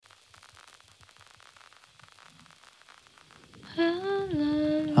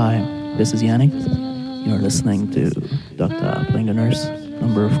Hi, this is Yannick. You're listening to Dokta Playing the Nurse,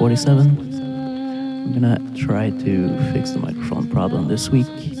 number 47. I'm gonna try to fix the microphone problem this week.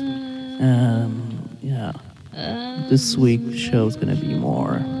 This week's show's gonna be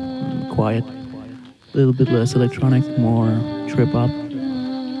more quiet, a little bit less electronic, more trip-hop,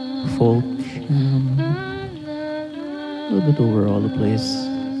 folk, a little bit over all the place,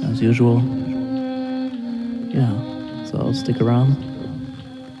 as usual. So I'll stick around.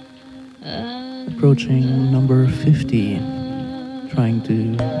 Approaching number 50, trying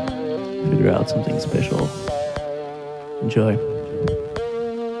to figure out something special. Enjoy.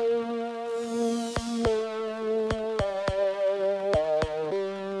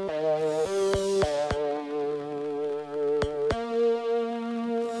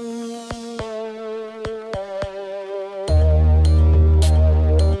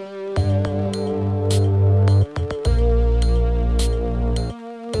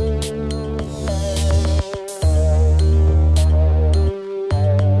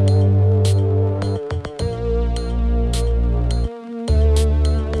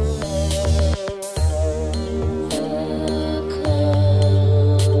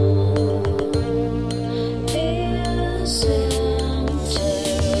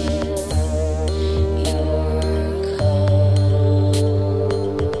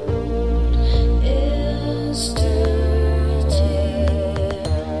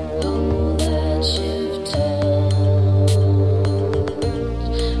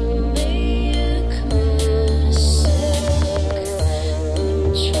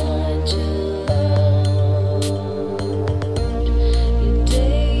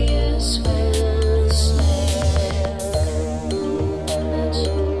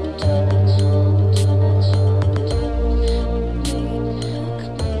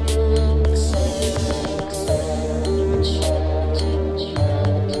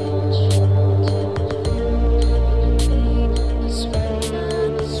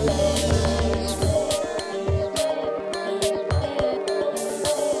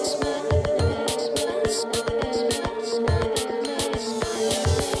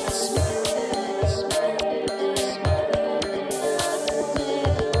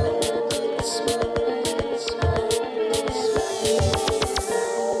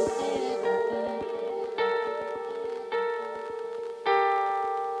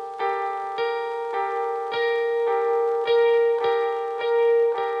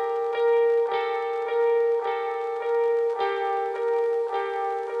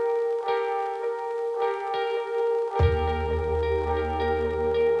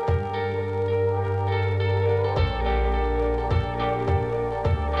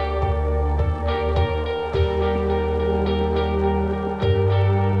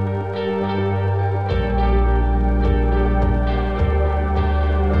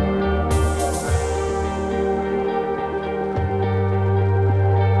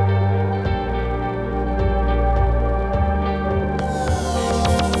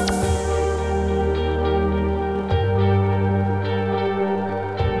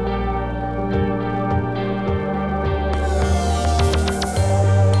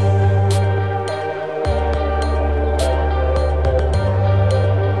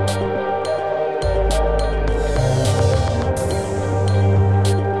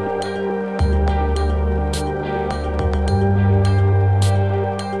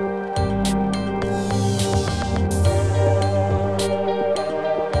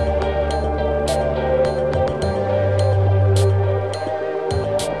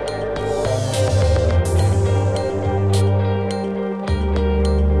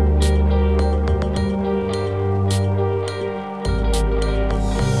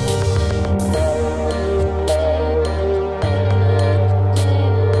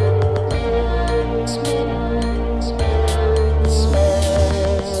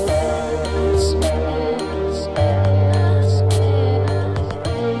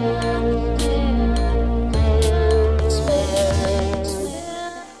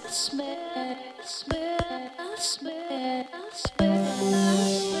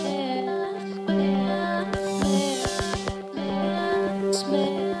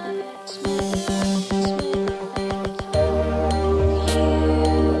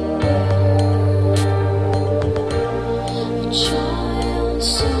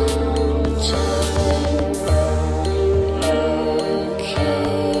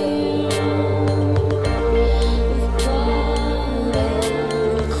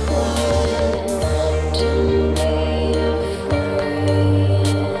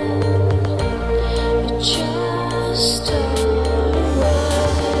 Just a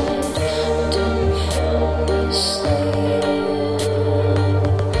ride.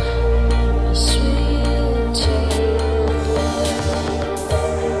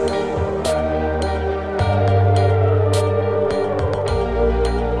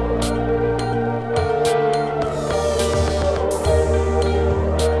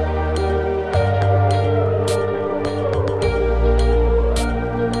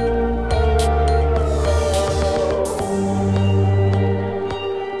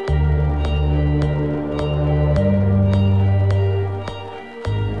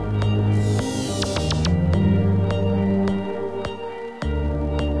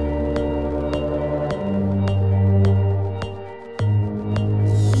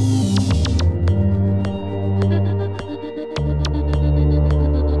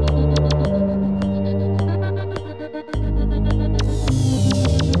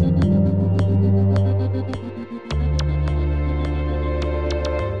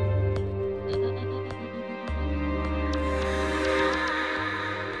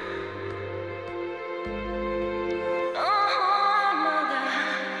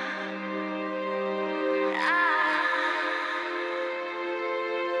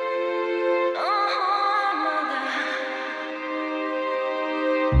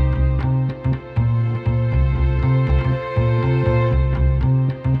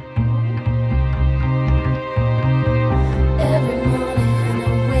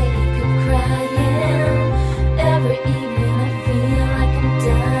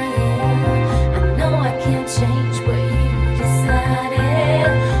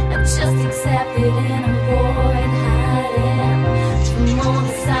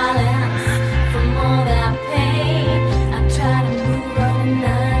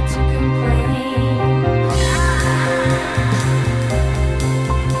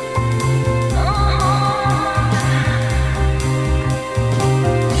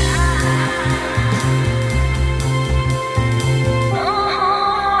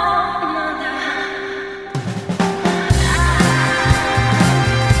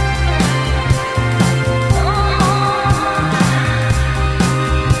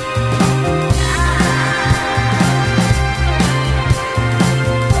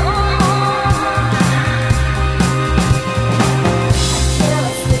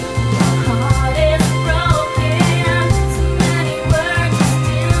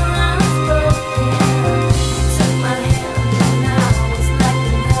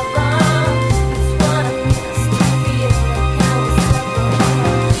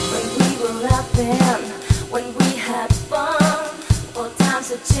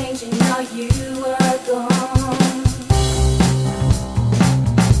 changing, now you are gone.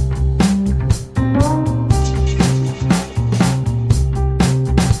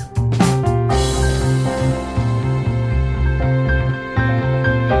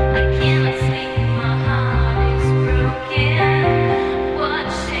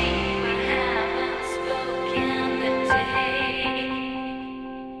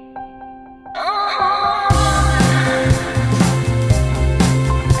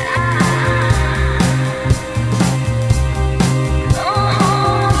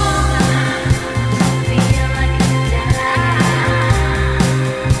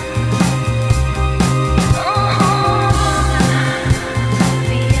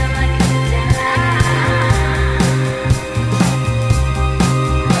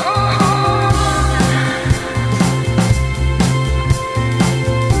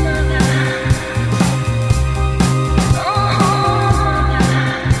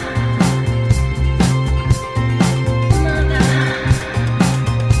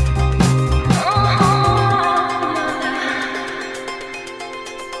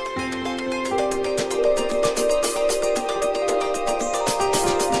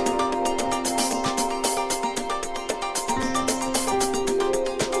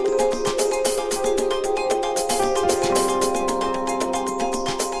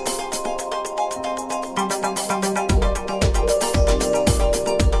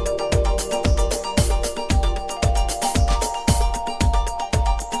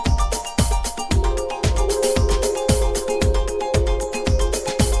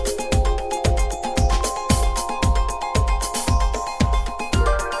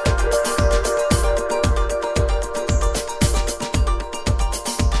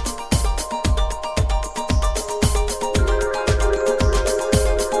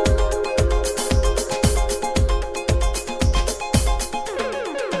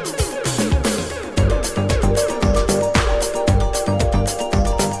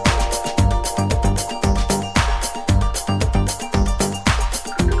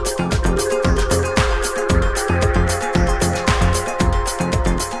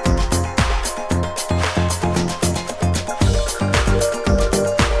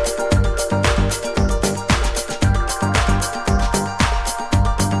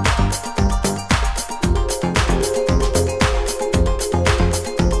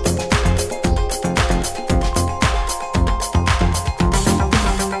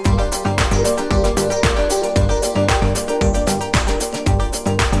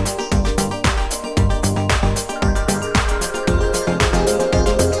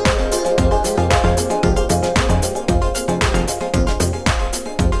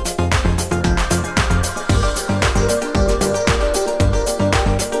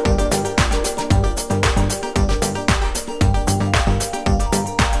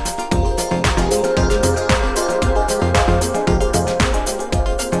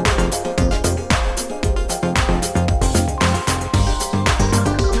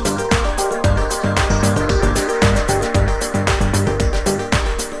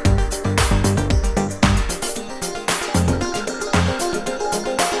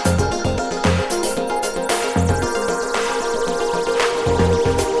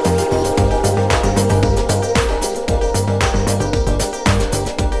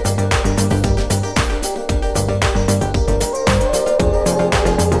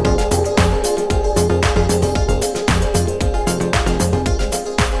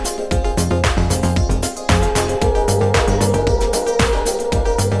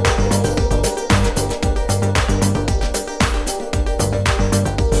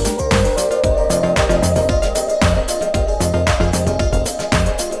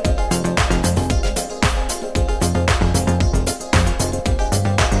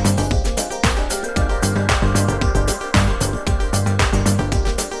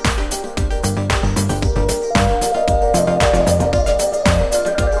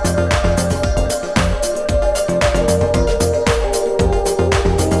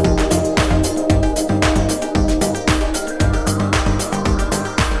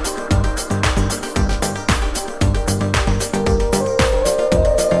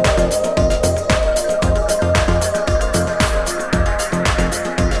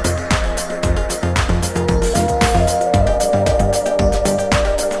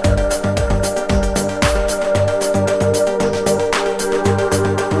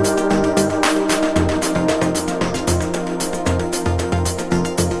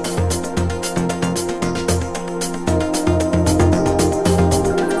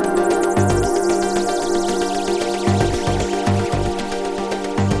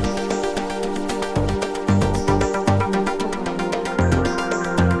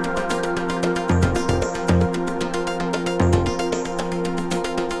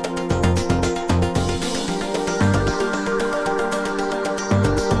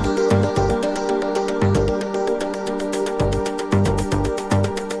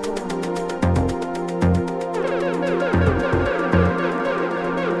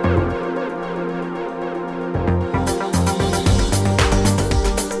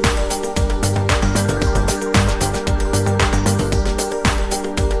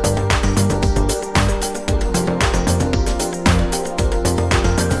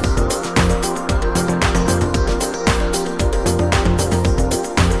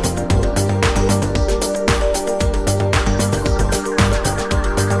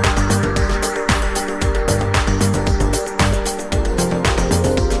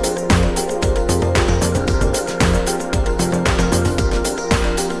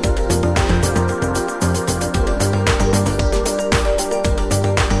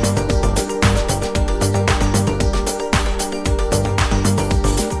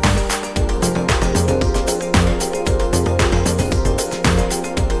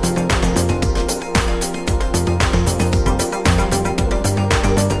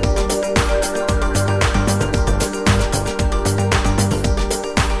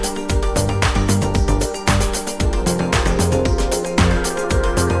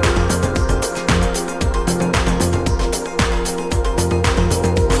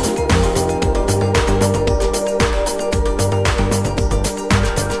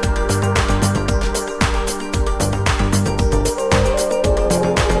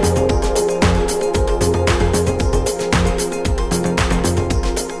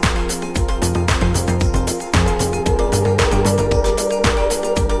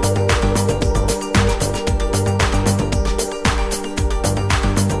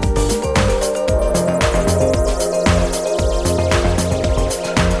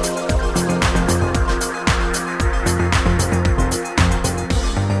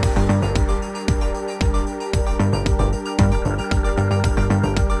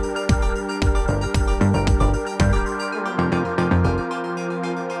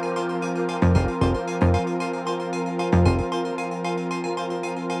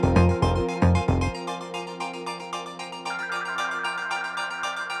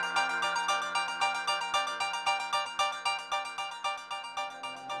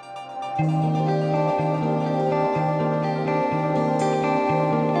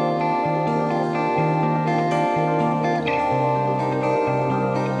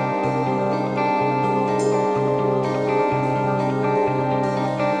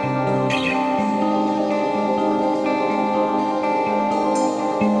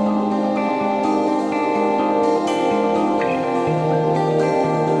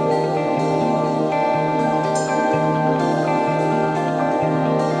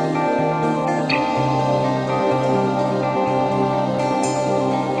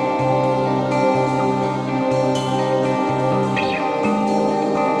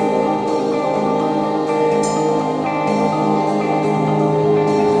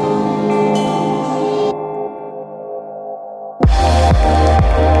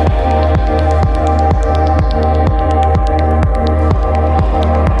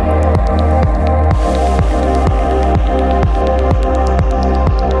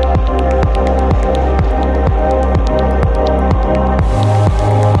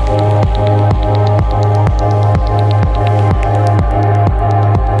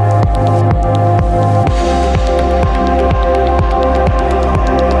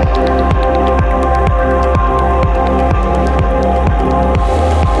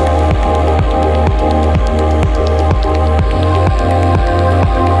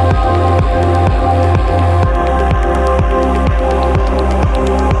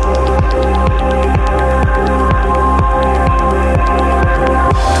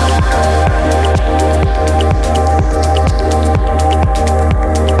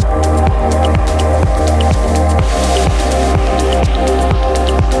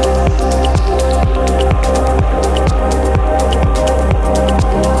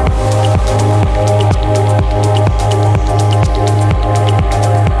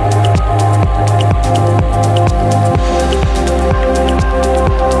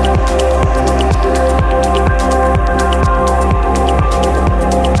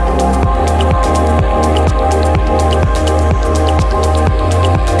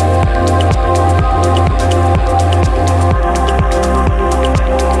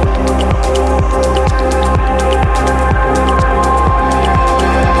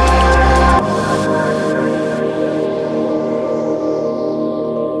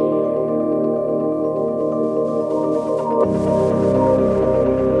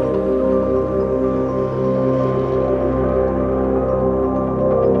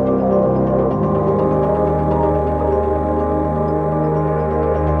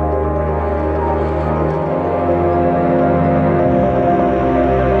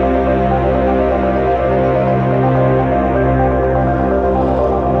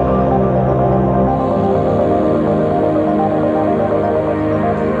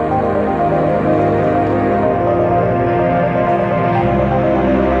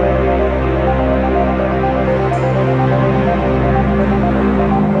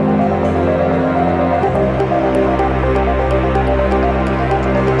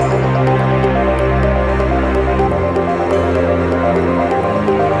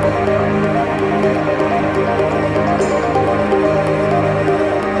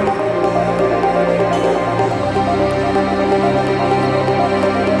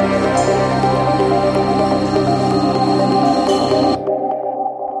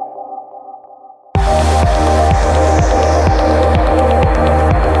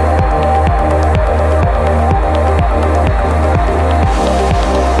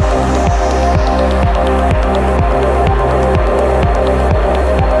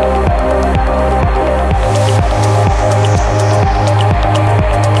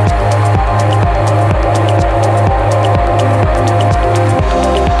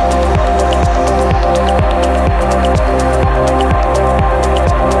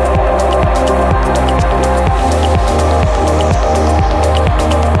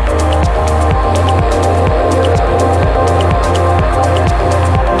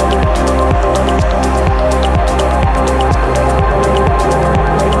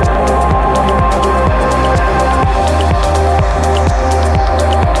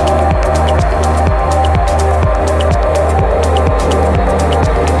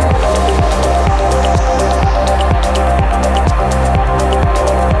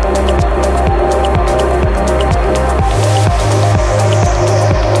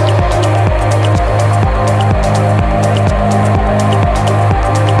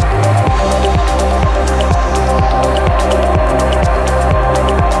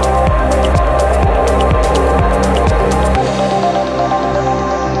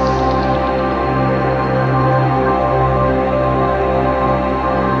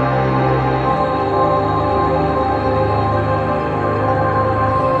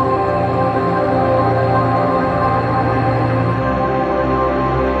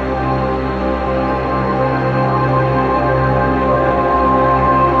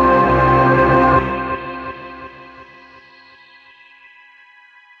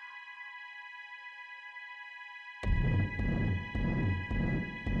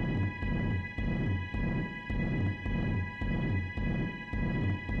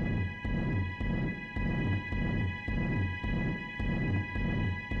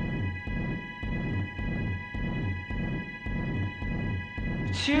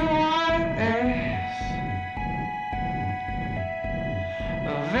 to want this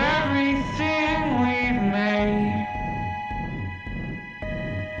of everything we've made.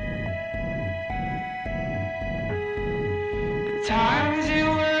 The times you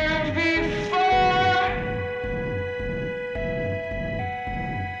worked before,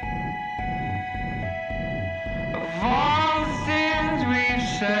 of all the things we've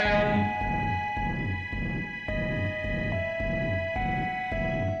said.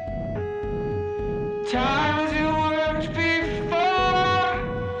 Times you worked before,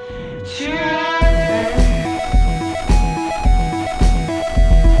 too late.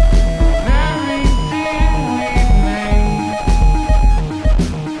 Of everything we've made.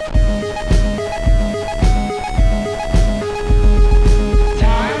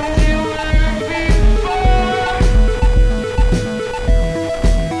 Times you worked before. Of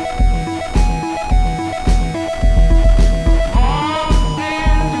all the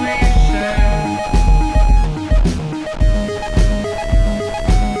things we've said.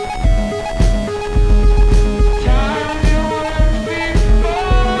 Times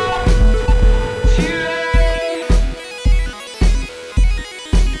you worked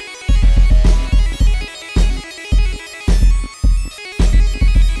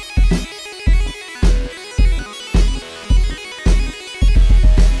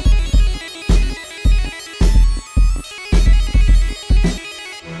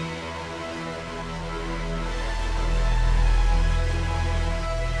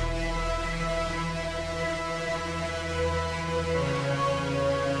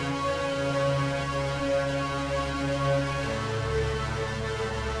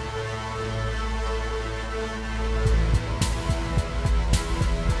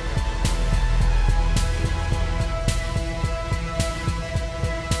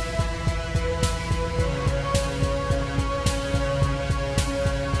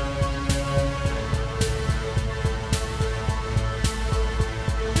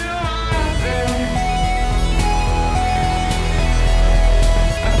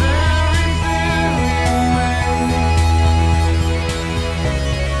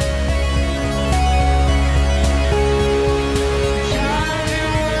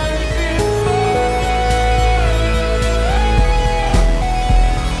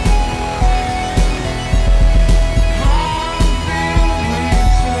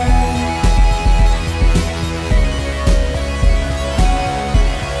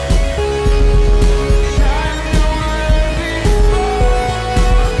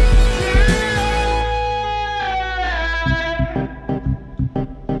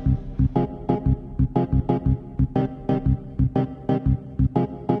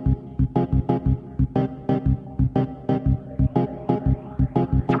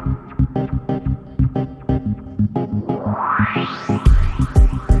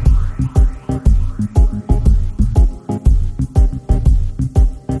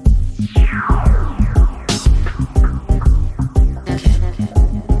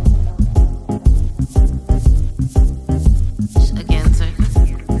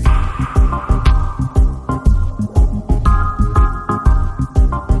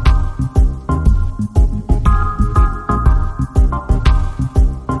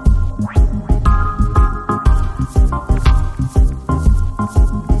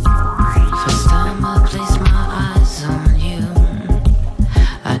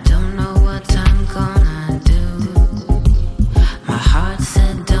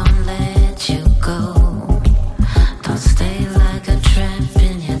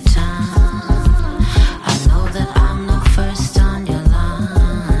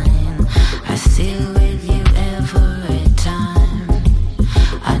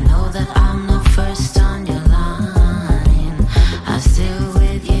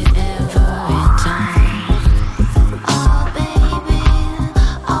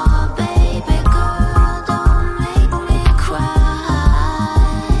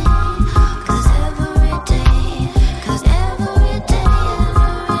too late.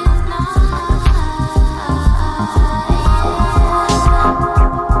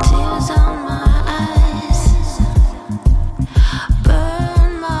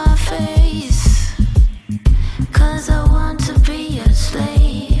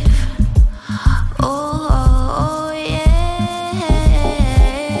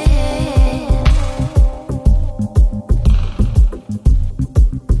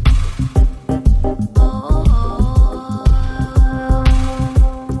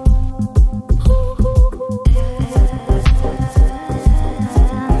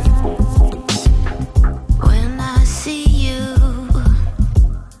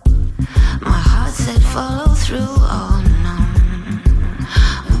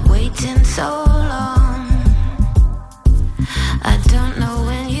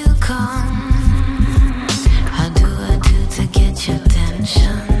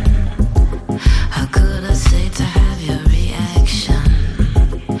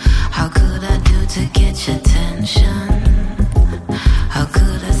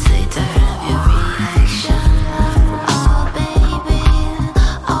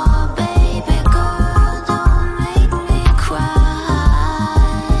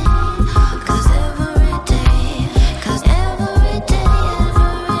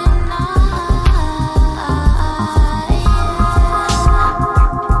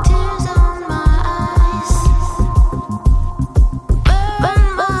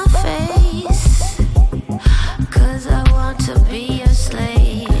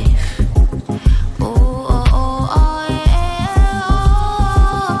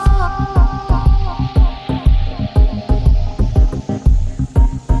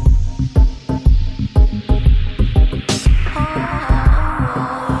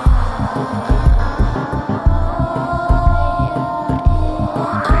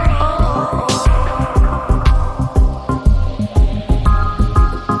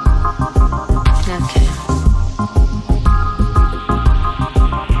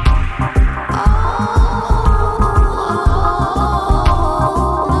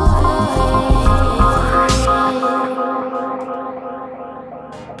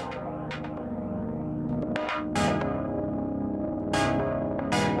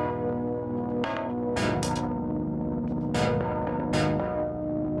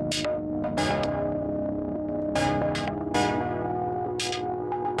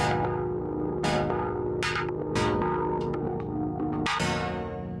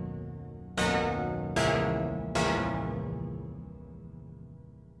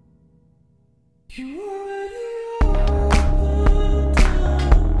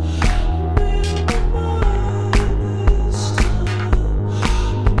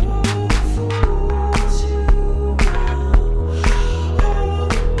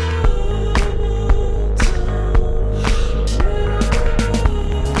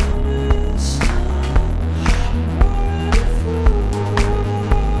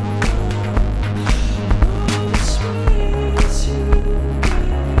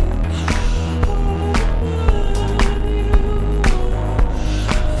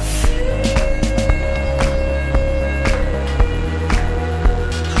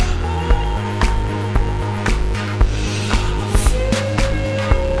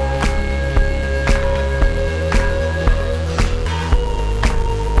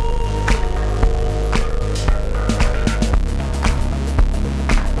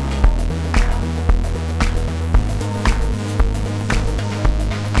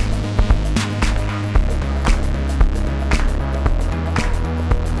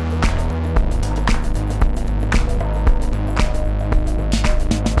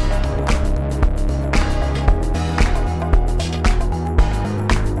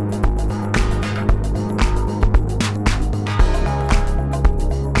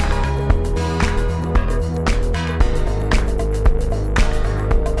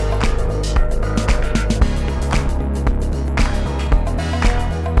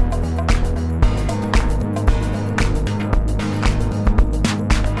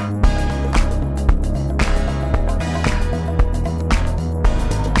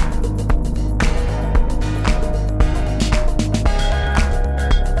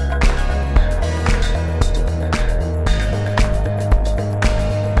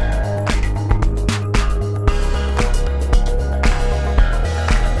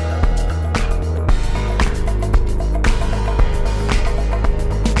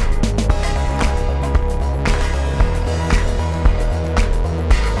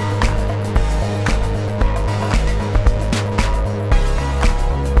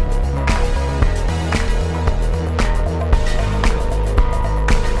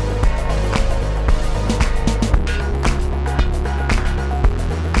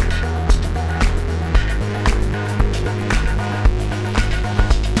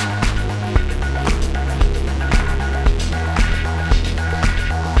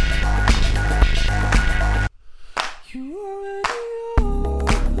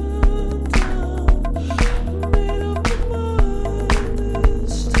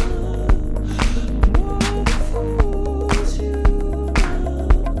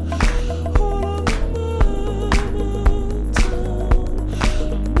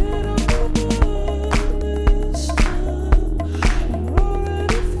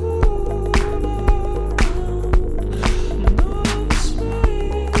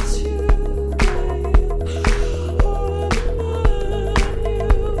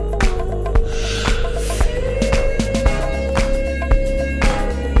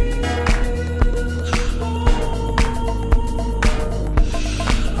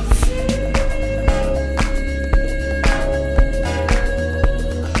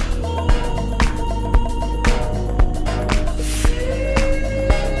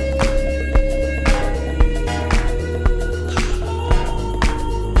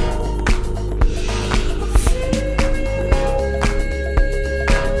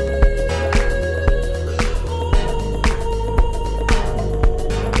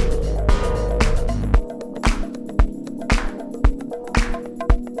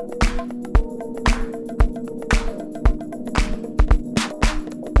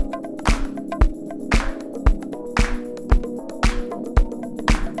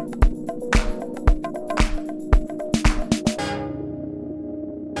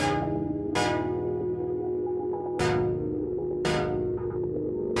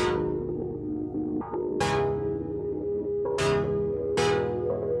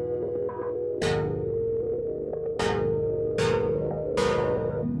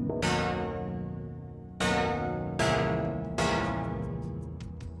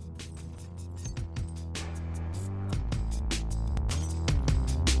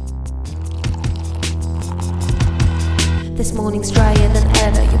 This morning's drier than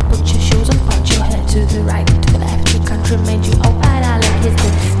ever. You put your shoes on, point your head to the right, to the left. Your country made you alright. I like it.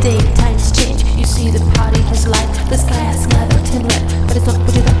 The daytime's change. You see the party has light. The sky has never turned red, but it's not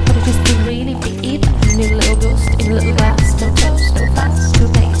put it up, but it just to really be it. You need a little ghost in a little glass. No toast, no fast, no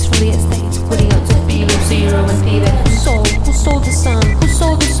dates from the estates. With the odds of below zero and fever. Who sold the sun? Who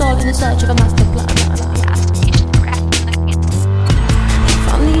sold the soul in the search of a master plan?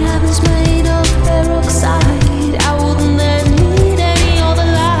 From the heavens made of peroxide, I wouldn't then need any other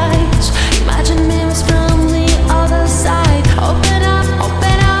lights. Imagine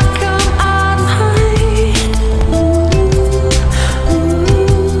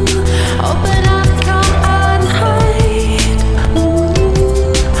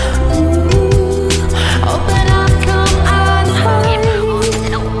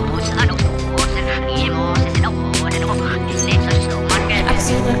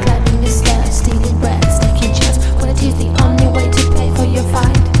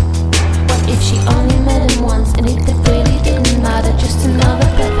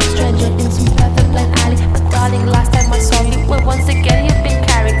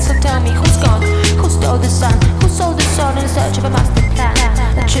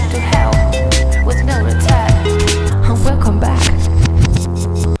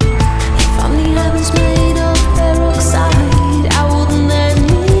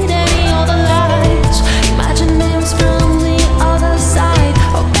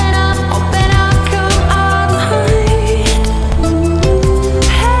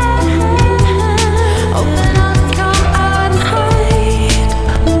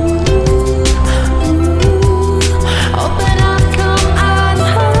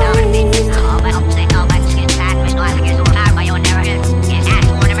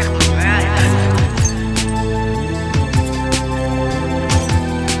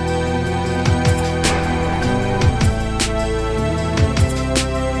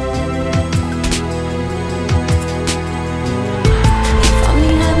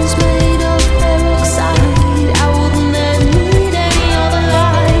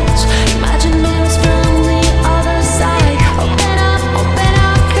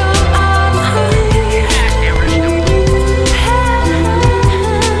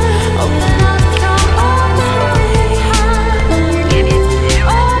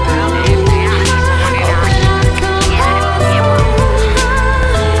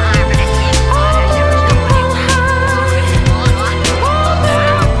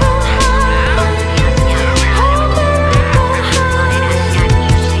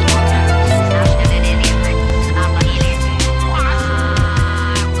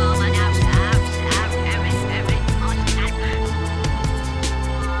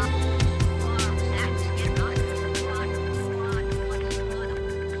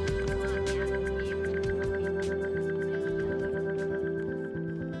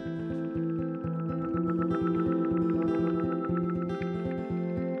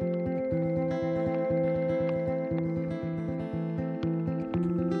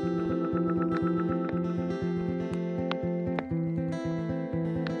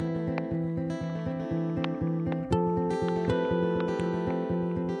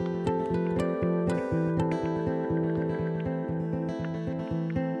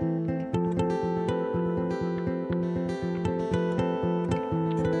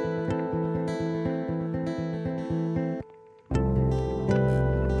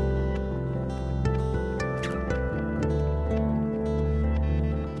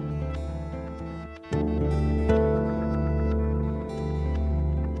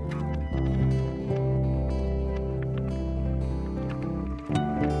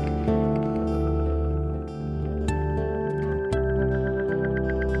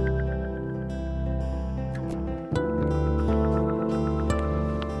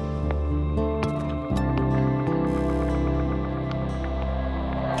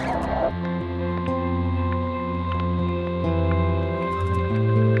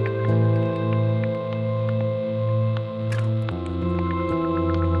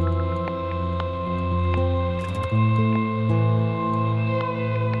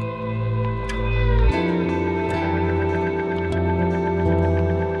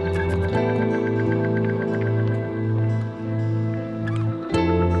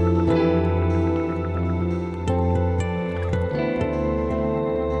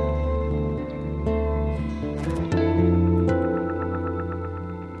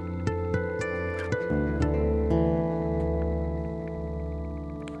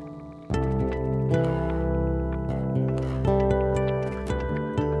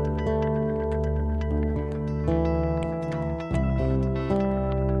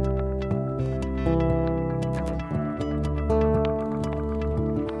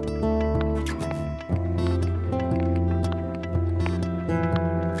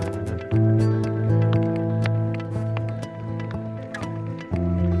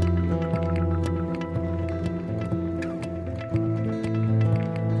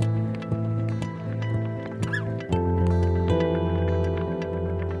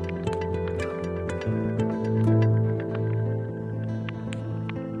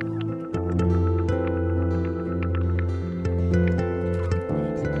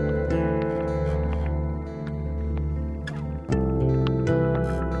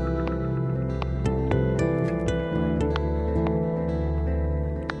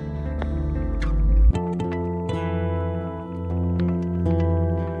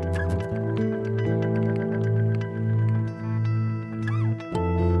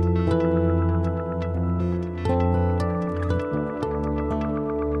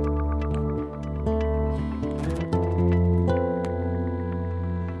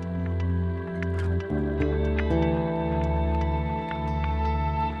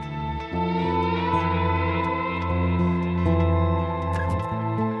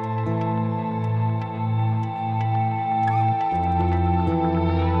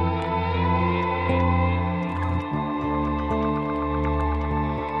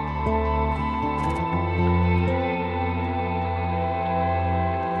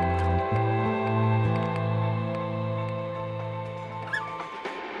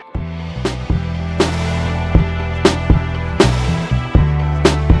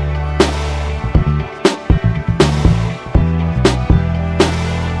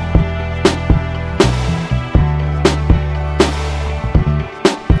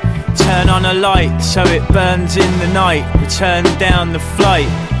Turn on a light so it burns in the night. Return down the flight.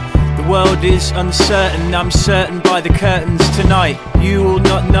 The world is uncertain, I'm certain by the curtains tonight. You will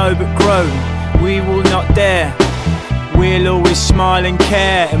not know but groan, we will not dare. We'll always smile and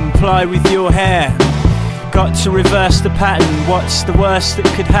care and ply with your hair. Got to reverse the pattern, what's the worst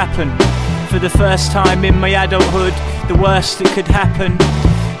that could happen? For the first time in my adulthood, the worst that could happen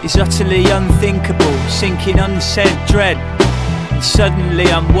is utterly unthinkable, sinking unsaid dread. And suddenly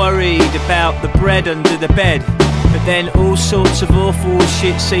I'm worried about the bread under the bed. But then all sorts of awful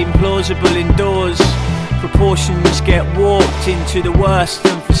shit seem plausible indoors. Proportions get warped into the worst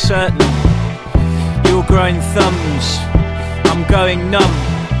and for certain. You're growing thumbs, I'm going numb.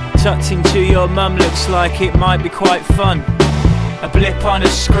 Tucked into your mum looks like it might be quite fun. A blip on a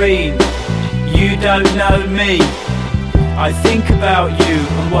screen, you don't know me. I think about you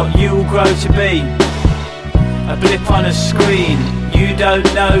and what you'll grow to be. A blip on a screen, you don't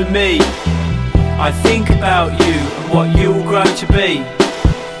know me. I think about you and what you'll grow to be.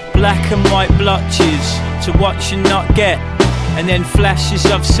 Black and white blotches to watch and not get, and then flashes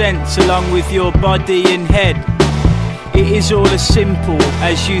of sense along with your body and head. It is all as simple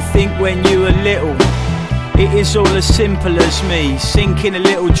as you think when you were little. It is all as simple as me sinking a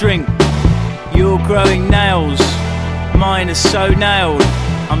little drink. You're growing nails, mine are so nailed.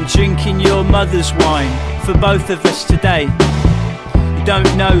 I'm drinking your mother's wine for both of us today. You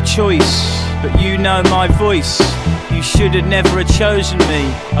don't know choice, but you know my voice. You should have never have chosen me.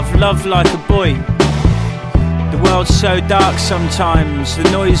 I've loved like a boy. The world's so dark sometimes, the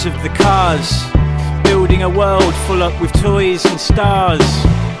noise of the cars. Building a world full up with toys and stars.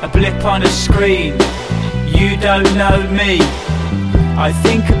 A blip on a screen, you don't know me. I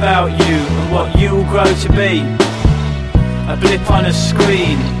think about you and what you'll grow to be. A blip on a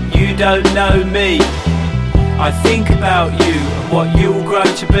screen, you don't know me. I think about you and what you'll grow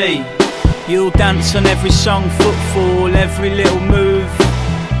to be. You'll dance on every song, footfall, every little move,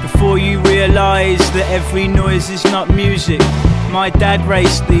 before you realise that every noise is not music. My dad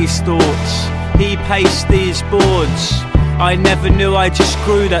raced these thoughts, he paced these boards. I never knew I just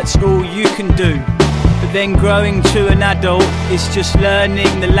grew, that's all you can do. But then growing to an adult is just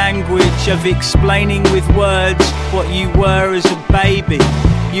learning the language of explaining with words what you were as a baby.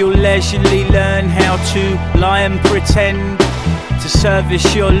 You'll leisurely learn how to lie and pretend, to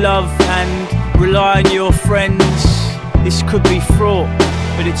service your love and rely on your friends. This could be fraught,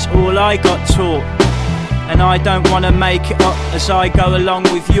 but it's all I got taught. And I don't want to make it up as I go along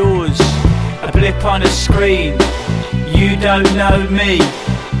with yours. A blip on a screen, you don't know me.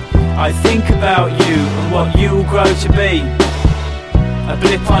 I think about you and what you'll grow to be. A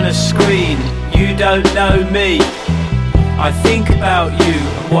blip on a screen, you don't know me. I think about you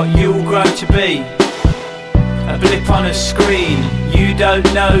and what you'll grow to be. A blip on a screen, you don't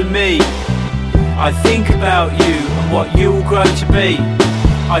know me. I think about you and what you'll grow to be.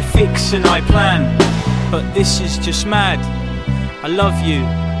 I fix and I plan, but this is just mad. I love you,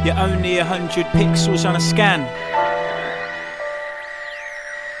 you're only 100 pixels on a scan.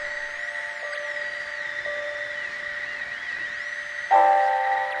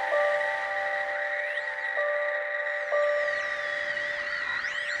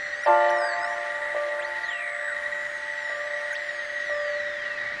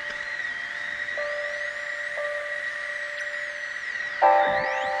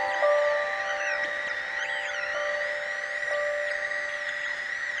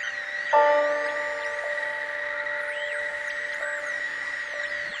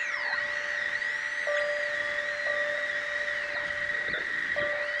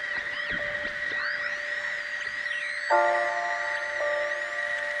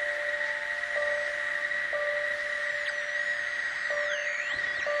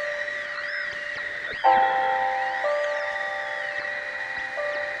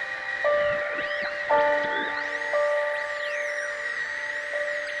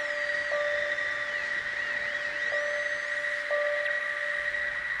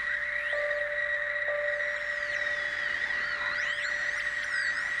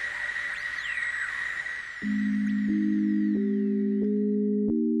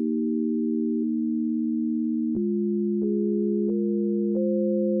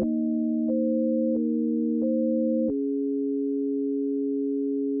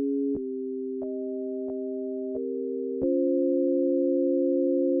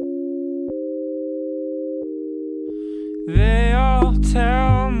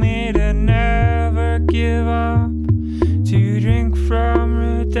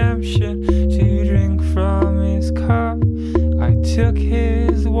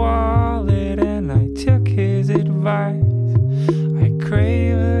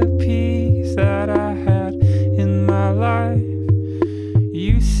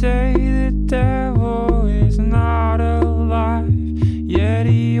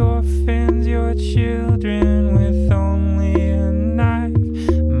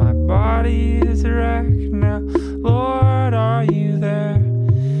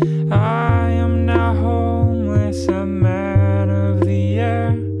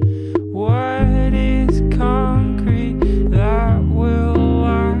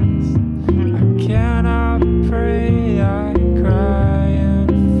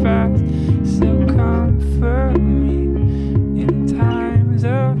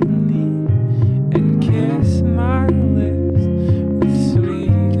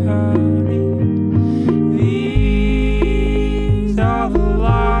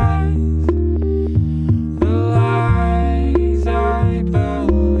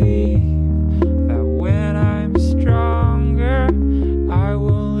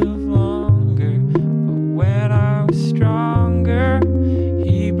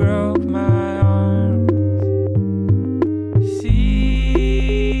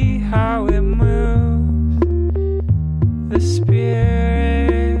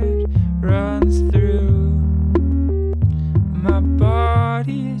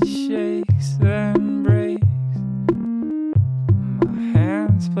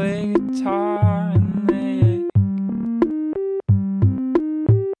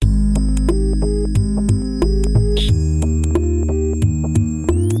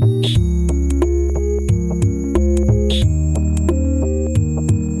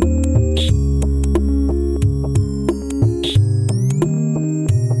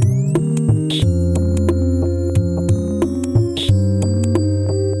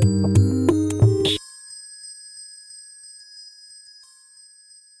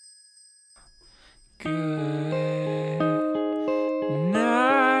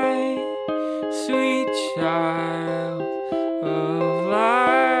 child of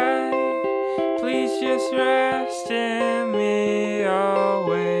light. Please just rest in me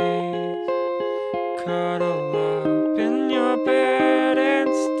always. Cuddle up in your bed and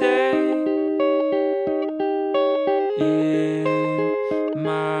stay in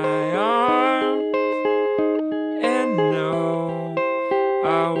my arms. And no,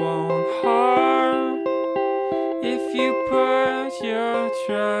 I won't harm if you put your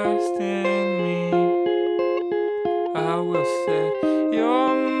trust in me. I will set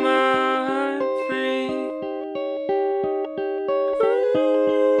your mind free.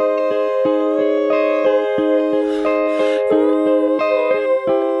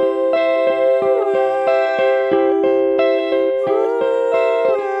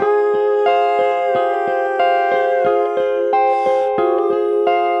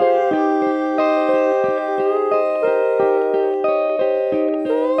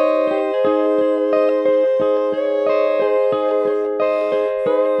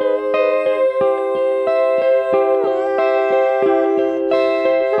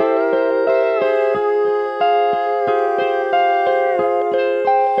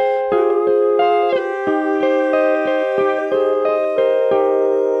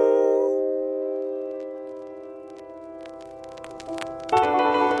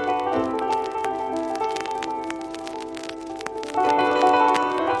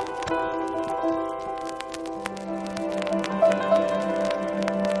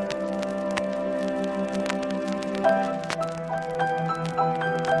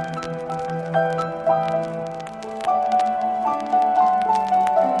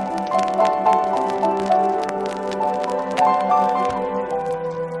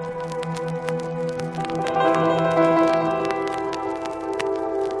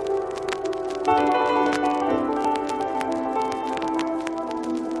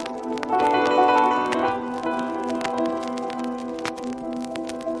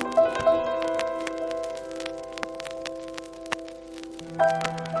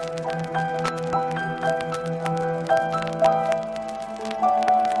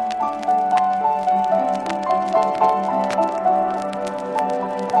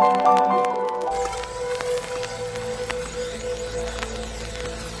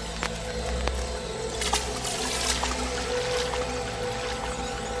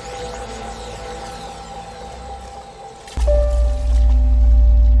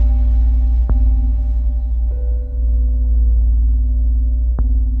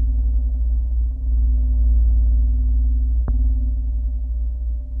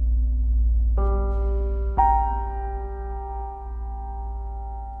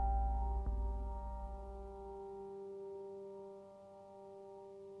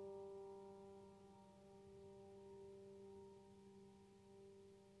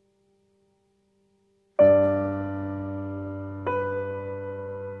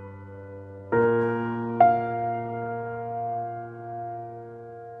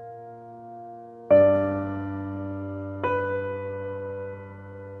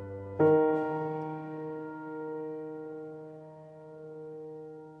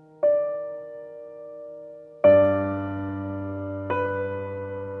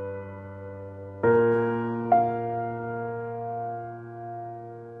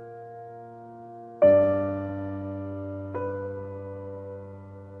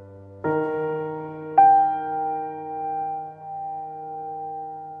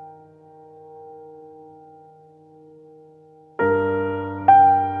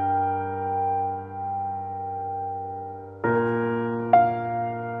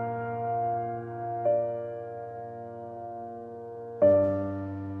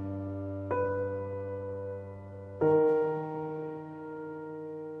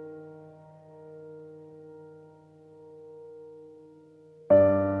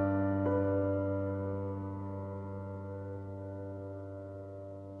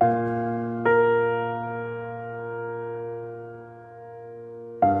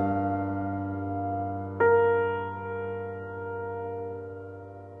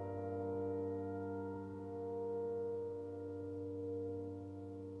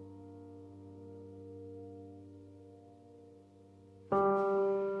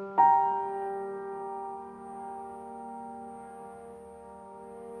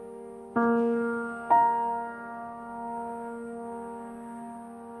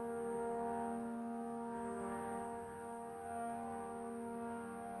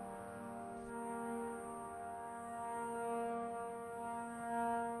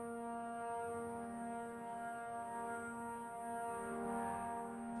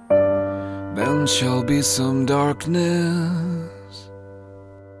 Then shall be some darkness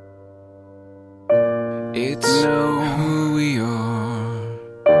It's who we are.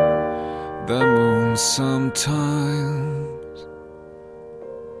 The moon sometimes,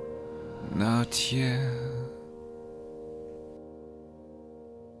 not yet.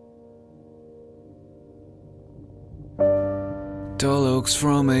 Tall oaks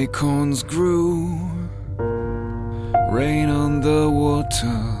from acorns grew, rain on the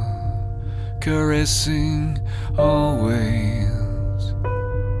water, caressing always.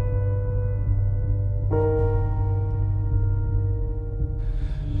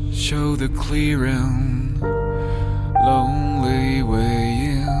 Show the clear and lonely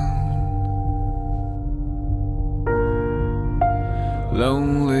way in,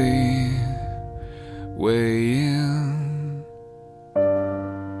 lonely way in.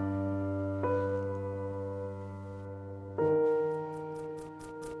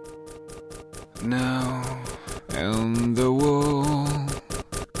 Now and the wall,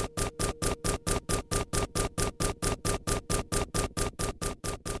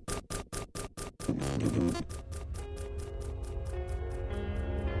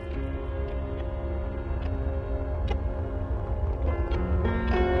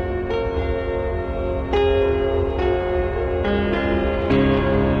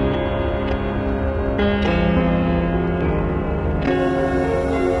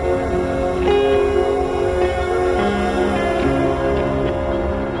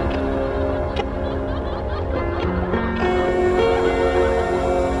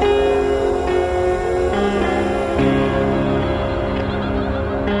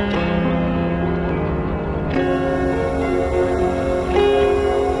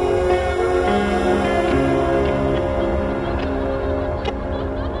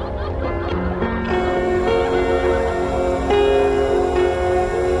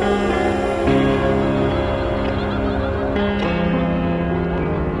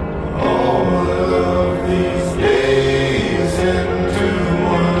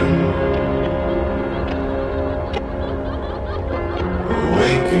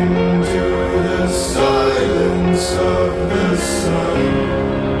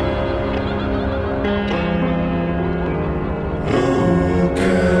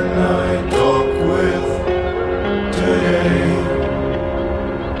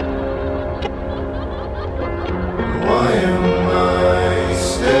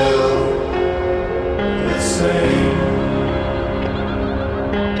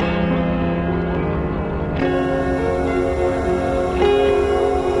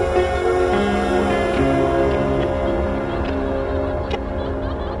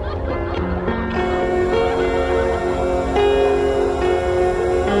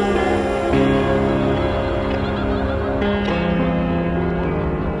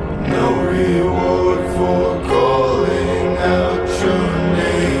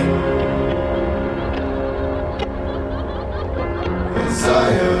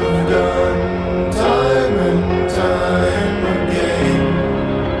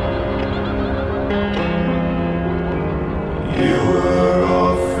 You were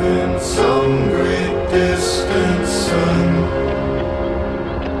off in some great